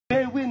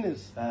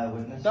witness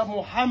that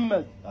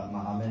Muhammad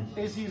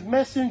is his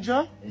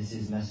messenger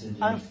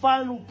and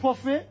final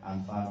prophet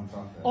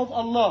of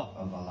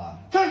Allah.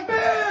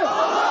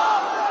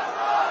 Takbir!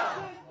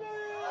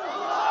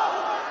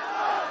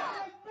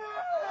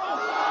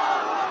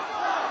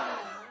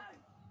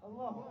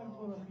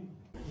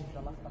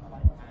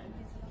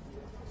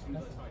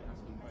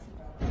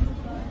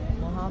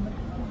 Muhammad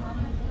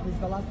is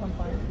the last one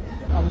fighting.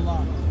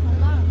 Allah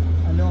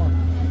alone.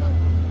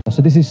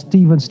 So this is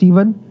Stephen.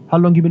 Stephen, how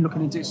long have you been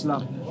looking into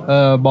Islam?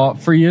 About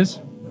 3 years.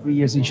 3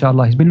 years,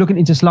 inshallah. He's been looking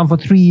into Islam for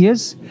 3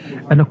 years.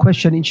 And a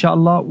question,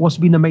 inshallah, what's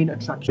been the main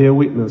attraction? Bear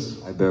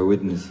witness. I bear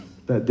witness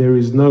That there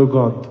is no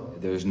God.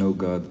 there is no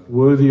God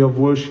Worthy of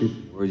worship.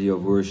 worthy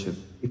of worship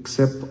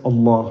Except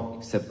Allah.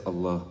 except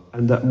Allah,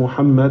 And that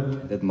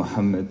Muhammad that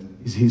Muhammad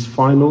is his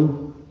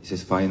final is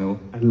his final,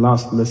 and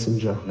last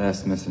messenger.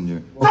 last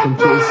messenger. Welcome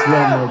to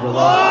Islam, my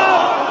brother.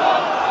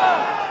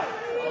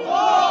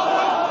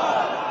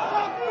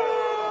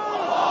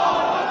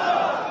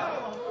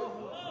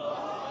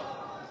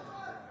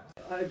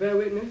 I bear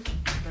witness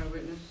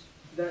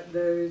that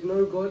there is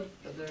no God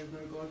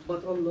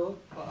but Allah,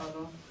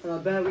 and I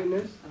bear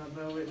witness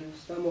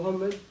that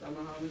Muhammad,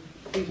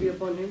 peace be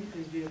upon him,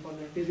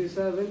 is his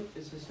servant,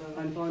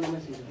 and final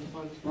messenger.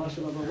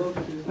 MashaAllah,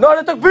 welcome to Islam.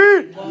 Nara Takbir!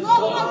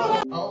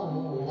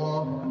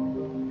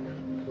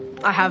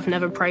 I have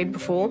never prayed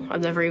before.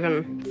 I've never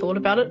even thought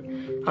about it,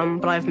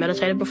 but I've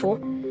meditated before,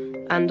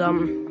 and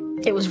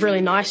it was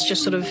really nice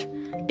just sort of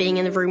being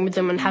in the room with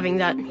them and having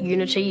that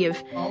unity of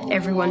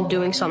everyone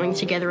doing something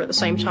together at the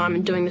same time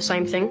and doing the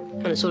same thing,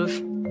 and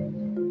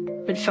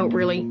it felt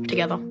really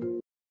together.